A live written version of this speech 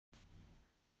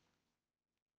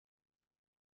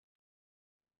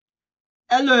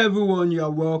Hello everyone, you are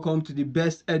welcome to the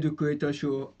Best Educator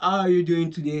Show. How are you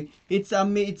doing today? It's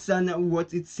an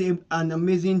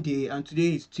amazing day, and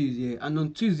today is Tuesday. And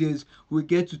on Tuesdays we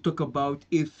get to talk about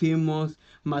a famous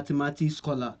mathematics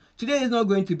scholar. Today is not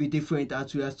going to be different,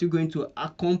 as we are still going to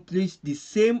accomplish the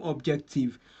same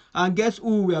objective. And guess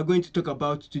who we are going to talk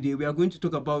about today? We are going to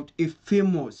talk about a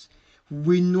famous,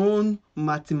 renowned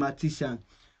mathematician.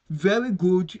 Very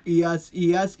good. He has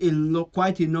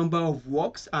quite a number of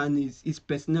works, and his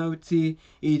personality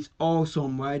is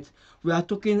awesome, right? We are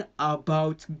talking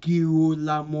about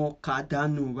Girolamo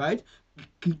Cardano, right?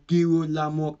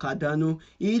 Girolamo Cardano.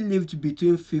 He lived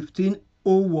between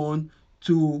 1501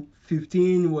 to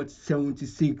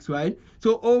 1576, right?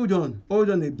 So hold on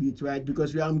a bit, right?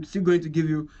 Because I'm still going to give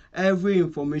you every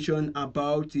information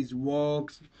about his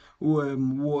works,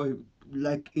 what,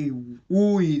 like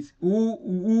who is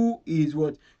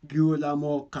what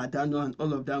Girolamo Cardano and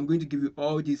all of that. I'm going to give you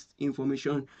all this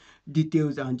information,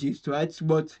 details and gist, right?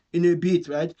 But in a bit,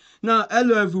 right? Now,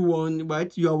 hello everyone,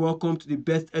 right? You are welcome to the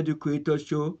Best Educator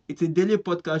Show. It's a daily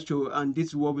podcast show, and this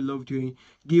is what we love doing: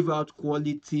 give out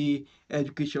quality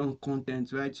education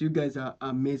content, right? You guys are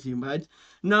amazing, right?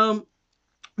 Now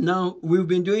we've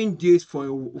been doing this for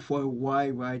a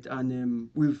while, right? And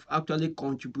we've actually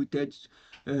contributed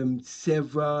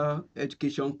several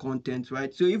education content,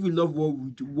 right? So if you love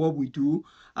what we do,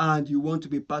 and you want to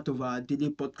be part of our daily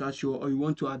podcast show, or you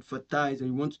want to advertise, or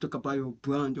you want to talk about your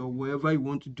brand, or whatever you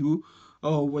want to do,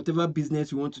 or whatever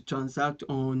business you want to transact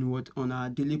on our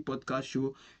daily podcast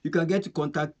show, you can get to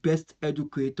contact Best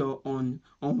Educator on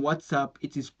WhatsApp.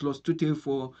 It is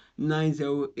 +234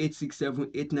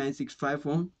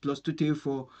 9086789651,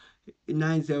 +234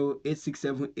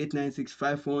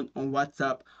 9086789651 on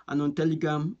WhatsApp. And on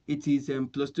Telegram it is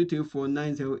 +234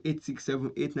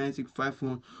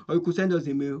 9086789651. Or you could send us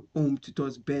a mail: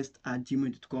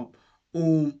 hometutorsbest@gmail.com.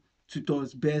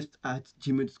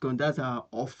 hometutorsbest@gmail.com. That's our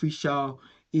official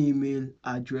email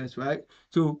address, right?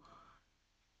 So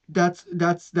that's an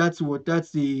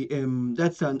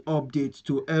update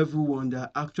to everyone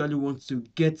that actually wants to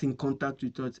get in contact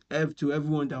with us, to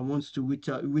everyone that wants to reach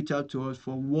out to us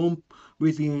for one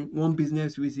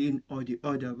business reason or the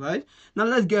other, right? Now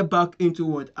let's get back into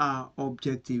what our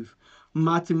objective: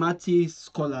 mathematics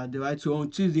scholar, right? So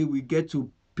on Tuesday we get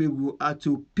to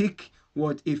pick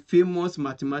what a famous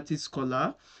mathematics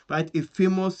scholar, right? A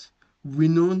famous,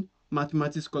 renowned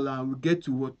mathematics scholar, and we get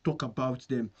to talk about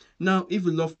them. Now, if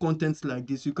you love contents like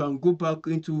this, you can go back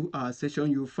into our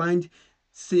session. You'll find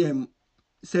same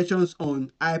sessions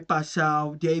on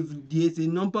hypershell. There's a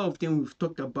number of them we've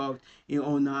talked about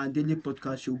on our daily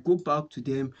podcast show. Go back to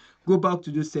them, go back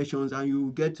to those sessions, and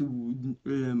you get to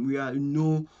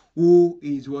know who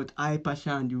is what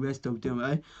hypershell and the rest of them,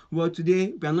 right? But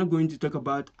today we are not going to talk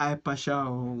about hypershell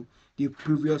or the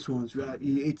previous ones.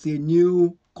 It's a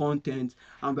new content,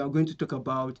 and we are going to talk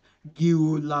about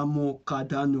Girolamo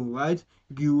Cardano, right?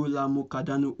 Girolamo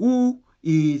Cardano. Who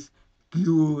is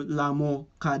Girolamo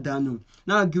Cardano?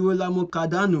 Now, Girolamo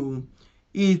Cardano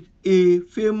is a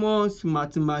famous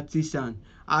mathematician,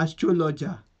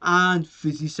 astrologer, and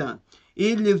physician.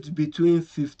 He lived between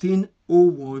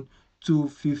 1501 to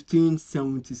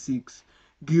 1576.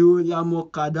 Girolamo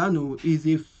Cardano is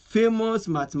a famous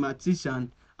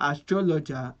mathematician,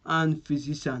 astrologer, and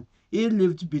physician. He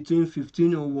lived between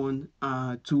 1501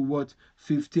 to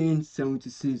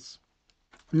 1576.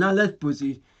 Now let's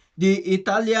proceed. The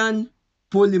Italian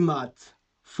polymath,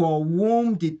 for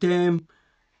whom the term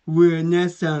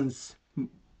Renaissance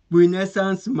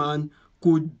Renaissance man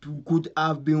could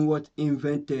have been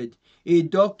invented. A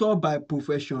doctor by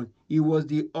profession, he was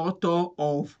the author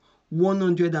of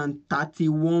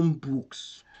 131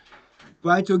 books.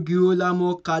 Right, so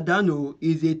Girolamo Cardano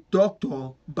is a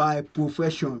doctor by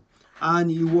profession,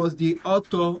 and he was the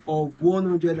author of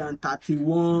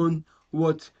 131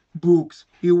 books.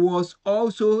 He was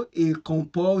also a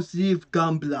compulsive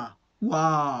gambler.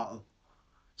 Wow.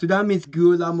 So that means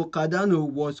Girolamo Cardano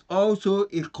was also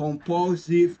a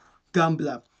compulsive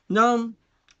gambler. Now,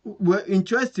 well,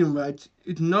 interesting, right?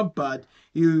 It's not bad.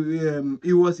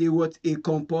 He was a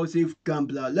compulsive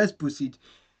gambler. Let's proceed.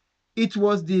 It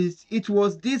was this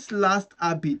last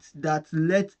habit that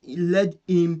led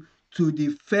him to the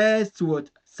first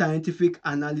scientific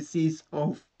analysis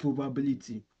of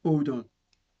probability. Hold on.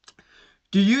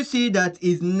 Do you see that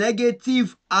his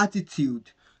negative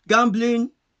attitude?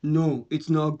 Gambling, no, it's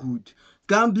not good.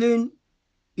 Gambling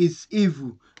is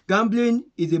evil. Gambling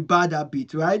is a bad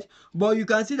habit, right? But you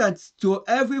can see that to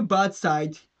every bad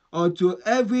side, or to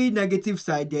every negative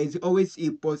side, there is always a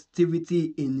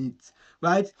positivity in it,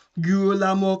 right?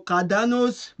 Girolamo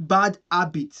Cardano's bad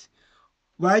habit,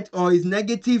 right, or his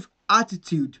negative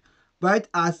attitude, right,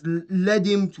 has led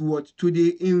him to what? To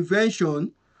the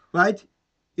invention, right?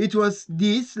 It was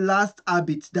this last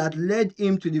habit that led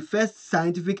him to the first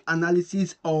scientific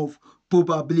analysis of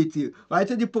probability, right?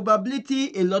 So the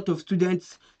probability a lot of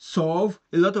students solve,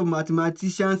 a lot of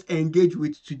mathematicians engage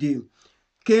with today,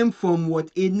 came from what?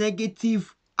 A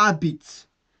negative habit.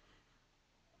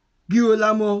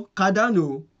 Girolamo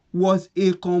Cardano was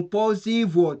a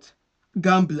compulsive what?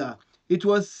 Gambler. It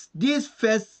was this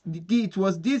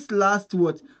last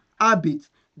what? Habit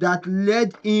that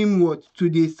led him what? To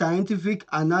the scientific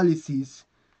analysis,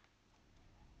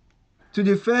 to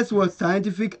the first what?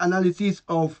 Scientific analysis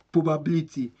of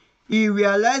probability. He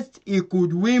realized he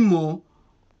could win more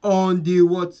on the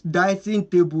what? Dicing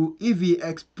table if he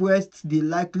expressed the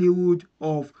likelihood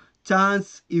of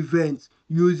chance events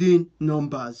using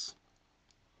numbers.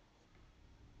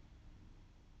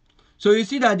 So you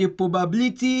see that the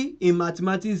probability in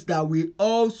mathematics that we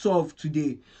all solve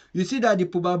today, you see that the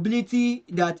probability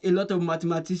that a lot of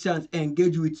mathematicians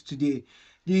engage with today,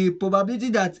 the probability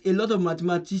that a lot of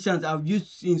mathematicians have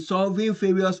used in solving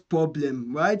various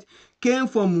problems, right, came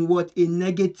from what? A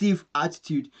negative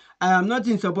attitude. I am not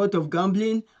in support of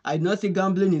gambling. I do not say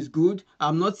gambling is good.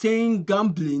 I'm not saying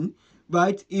gambling,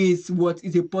 right, is what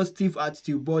is a positive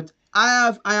attitude. But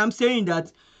I am saying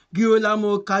that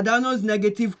Girolamo Cardano's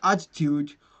negative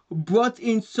attitude brought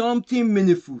in something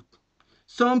meaningful,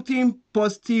 something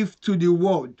positive to the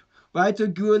world, right? So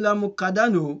Girolamo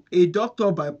Cardano, a doctor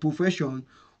by profession,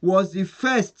 was the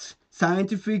first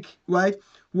scientific, right?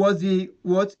 Was the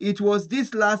what? It was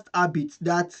this last habit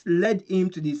that led him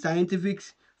to the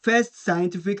first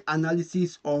scientific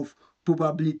analysis of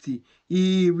probability.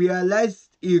 He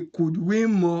realized he could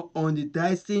win more on the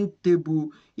dicing table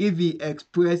if he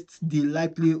expressed the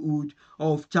likelihood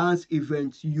of chance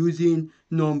events using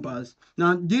numbers.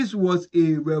 Now, this was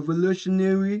a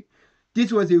revolutionary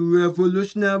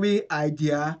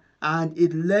idea, and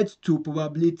it led to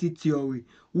probability theory,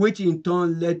 which in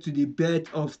turn led to the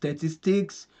birth of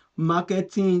statistics,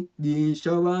 marketing, the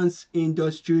insurance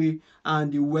industry,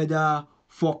 and the weather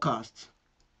forecast.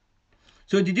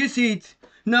 So did you see it?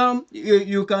 Now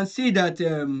you can see that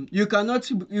you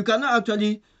cannot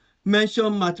actually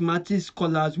mention mathematics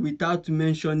scholars without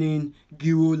mentioning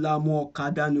Girolamo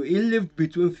Cardano. He lived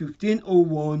between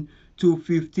 1501 to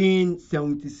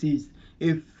 1576.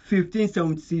 A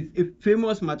 1576, a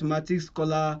famous mathematics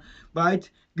scholar, right?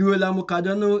 Girolamo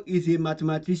Cardano is a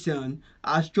mathematician,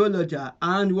 astrologer,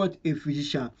 and what? A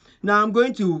physician. Now I'm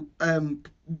going to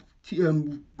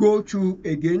go through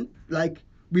again, like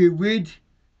we read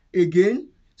again,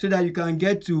 so that you can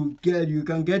get to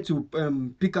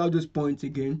pick out those points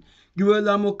again.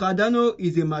 Girolamo Cardano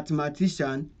is a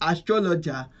mathematician,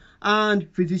 astrologer, and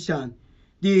physician.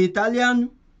 The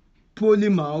Italian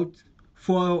polymath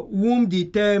for whom the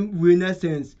term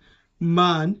Renaissance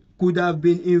man could have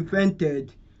been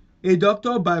invented. A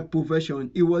doctor by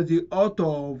profession, he was the author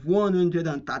of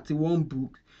 131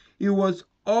 books. He was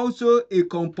also a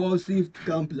compulsive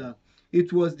gambler.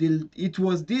 It was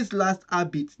this last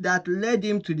habit that led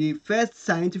him to the first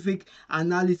scientific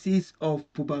analysis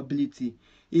of probability.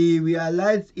 He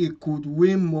realized he could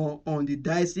win more on the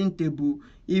dicing table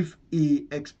if he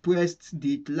expressed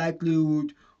the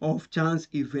likelihood of chance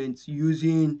events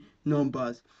using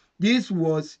numbers. This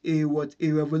was a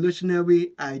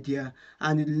revolutionary idea,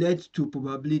 and it led to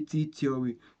probability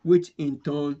theory, which in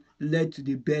turn led to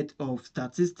the birth of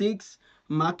statistics,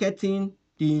 marketing,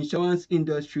 the insurance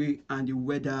industry, and the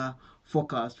weather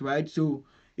forecast, right? So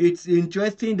it's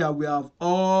interesting that we have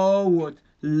all what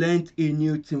learned a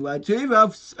new thing, right? So if you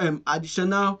have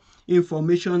additional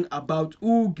information about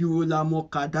who Girolamo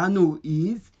Cardano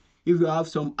is, if you have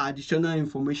some additional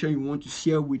information you want to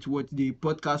share with what the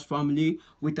podcast family,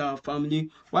 with our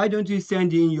family, why don't you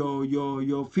send in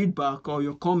your feedback or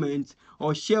your comments,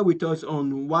 or share with us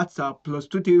on WhatsApp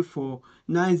 +234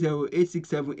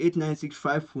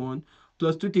 9086789651,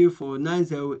 +234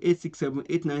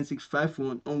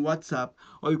 9086789651 on WhatsApp,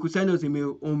 or you could send us a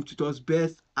mail,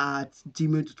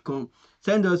 hometutorsbest@gmail.com.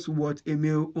 Send us what a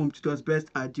mail,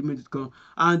 hometutorsbest@gmail.com,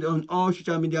 and on all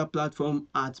social media platforms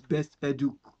at Best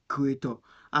Edu Creator,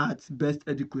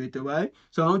 right?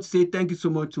 So I want to say thank you so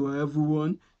much to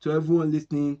everyone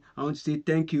listening. I want to say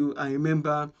thank you, and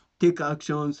remember, take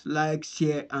actions, like,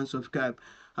 share, and subscribe.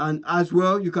 And as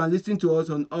well, you can listen to us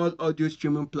on all audio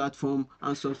streaming platforms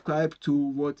and subscribe to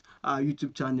what our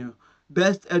YouTube channel.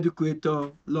 Best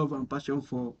Educator, love and passion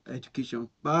for education.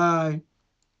 Bye.